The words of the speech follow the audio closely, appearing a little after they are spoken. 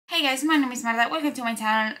Hey guys, my name is Marta, welcome to my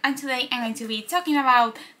channel, and today I'm going to be talking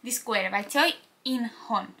about The Square by Choi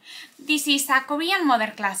In-hoon. This is a Korean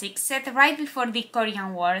modern classic set right before the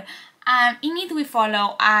Korean War, and in it we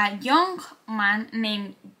follow a young man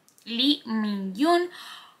named Lee Min-yoon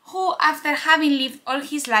who, after having lived all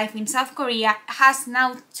his life in South Korea, has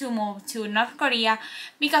now to move to North Korea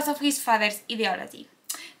because of his father's ideology.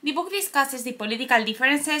 The book discusses the political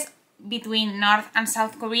differences between North and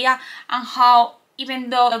South Korea and how,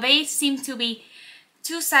 even though they seem to be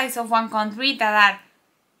two sides of one country that are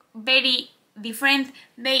very different,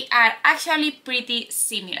 they are actually pretty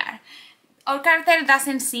similar. Our character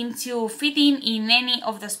doesn't seem to fit in any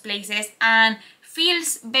of those places and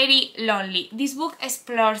feels very lonely. This book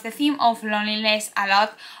explores the theme of loneliness a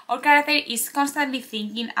lot. Our character is constantly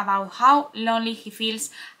thinking about how lonely he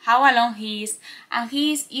feels, how alone he is, and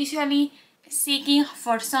he is usually seeking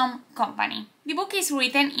for some company. The book is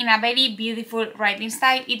written in a very beautiful writing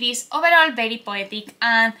style. It is overall very poetic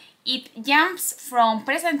and it jumps from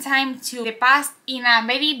present time to the past in a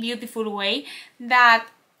very beautiful way that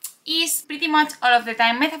is pretty much all of the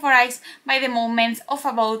time metaphorized by the movements of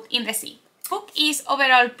a boat in the sea. The book is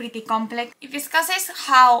overall pretty complex. It discusses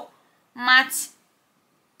how much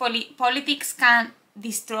politics can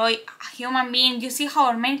destroy a human being. You see how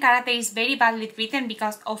our main character is very badly treated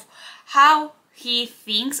because of how he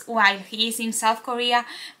thinks while he is in South Korea,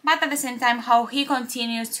 but at the same time how he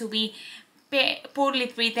continues to be poorly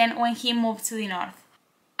treated when he moves to the north.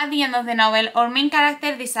 At the end of the novel, our main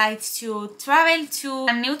character decides to travel to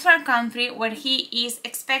a neutral country where he is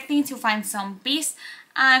expecting to find some peace,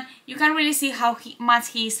 and you can really see how much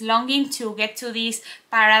he is longing to get to this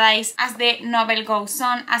paradise as the novel goes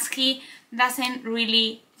on, as he doesn't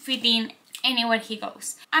really fit in anywhere he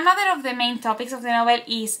goes. Another of the main topics of the novel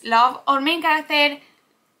is love. Our main character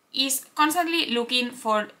is constantly looking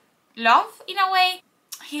for love in a way.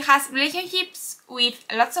 He has relationships with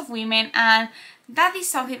lots of women, and that is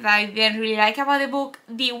something that I didn't really like about the book.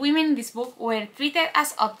 The women in this book were treated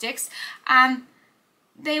as objects and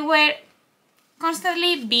they were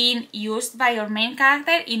constantly being used by our main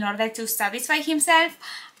character in order to satisfy himself,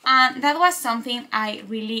 and that was something I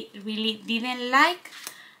really didn't like.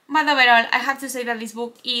 But overall, I have to say that this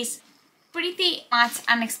book is pretty much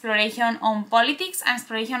an exploration on politics, an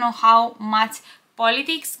exploration on how much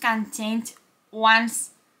politics can change one's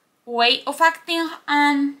way of acting.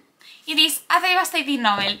 It is a devastating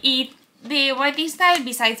novel. The writing style,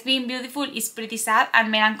 besides being beautiful, is pretty sad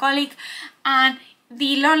and melancholic, and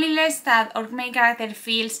the loneliness that our main character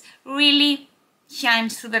feels really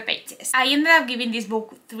shines through the pages. I ended up giving this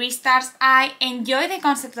book 3 stars. I enjoy the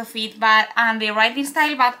concept of it and the writing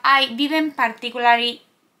style, but I didn't particularly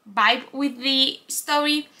vibe with the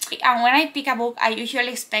story. And when I pick a book, I usually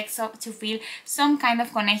expect to feel some kind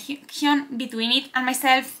of connection between it and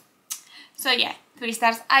myself. So yeah, 3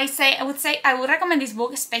 stars. I would recommend this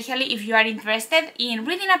book, especially if you are interested in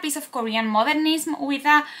reading a piece of Korean modernism with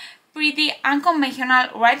a pretty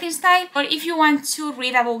unconventional writing style, or if you want to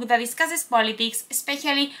read a book that discusses politics,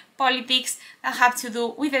 especially politics that have to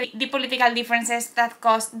do with the political differences that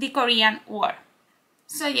caused the Korean War.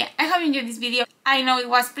 So yeah, I hope you enjoyed this video. I know it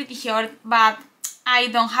was pretty short, but I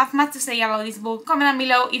don't have much to say about this book. Comment down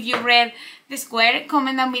below if you read The Square.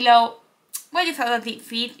 Comment down below what you thought of the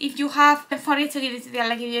feed. If you have, don't forget to give this video a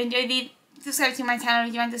like if you enjoyed it. Subscribe to my channel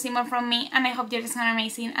if you want to see more from me, and I hope you're doing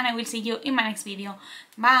amazing, and I will see you in my next video.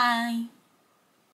 Bye!